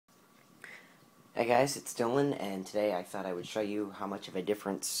Hey guys, it's Dylan, and today I thought I would show you how much of a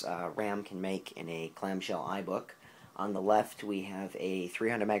difference RAM can make in a clamshell iBook. On the left we have a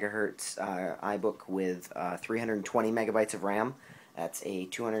 300 megahertz iBook with 320 megabytes of RAM. That's a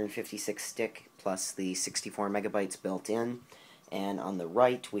 256 stick plus the 64 megabytes built in. And on the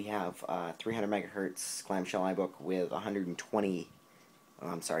right we have 300 megahertz clamshell iBook with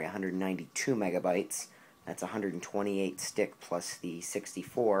 192 megabytes. That's 128 stick plus the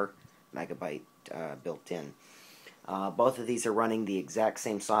 64 megabyte built in. Both of these are running the exact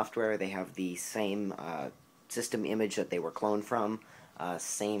same software. They have the same system image that they were cloned from,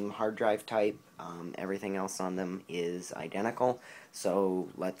 same hard drive type. Everything else on them is identical. So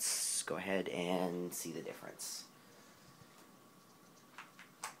let's go ahead and see the difference.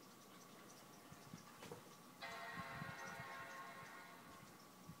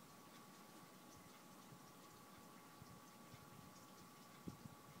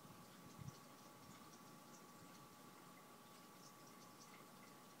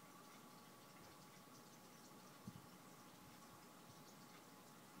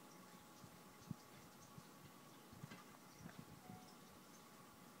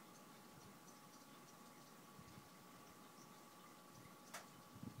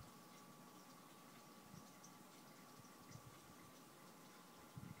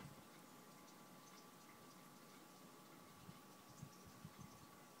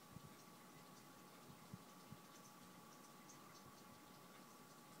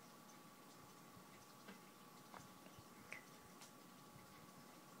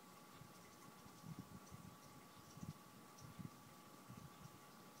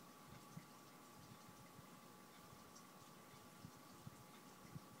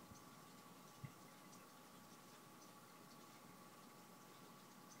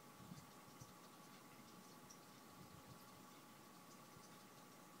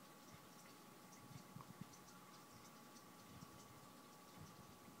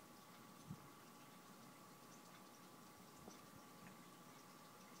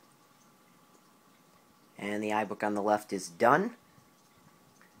 And the iBook on the left is done.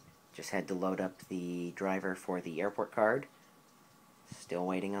 Just had to load up the driver for the airport card. Still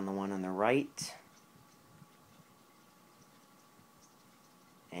waiting on the one on the right.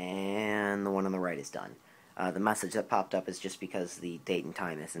 And the one on the right is done. The message that popped up is just because the date and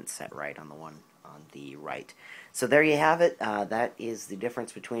time isn't set right on the one on the right. So there you have it. That is the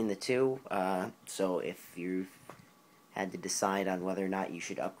difference between the two. So if you've had to decide on whether or not you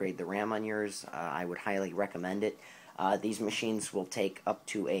should upgrade the RAM on yours, I would highly recommend it. These machines will take up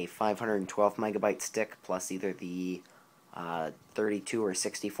to a 512 megabyte stick plus either the 32 or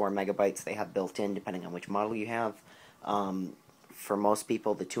 64 megabytes they have built in, depending on which model you have. For most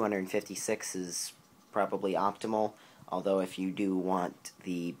people, the 256 is probably optimal, although if you do want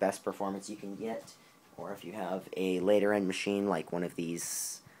the best performance you can get, or if you have a later end machine like one of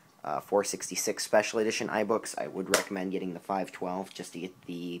these 466 Special Edition iBooks, I would recommend getting the 512 just to get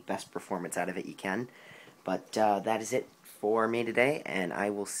the best performance out of it you can. But that is it for me today, and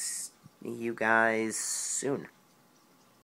I will see you guys soon.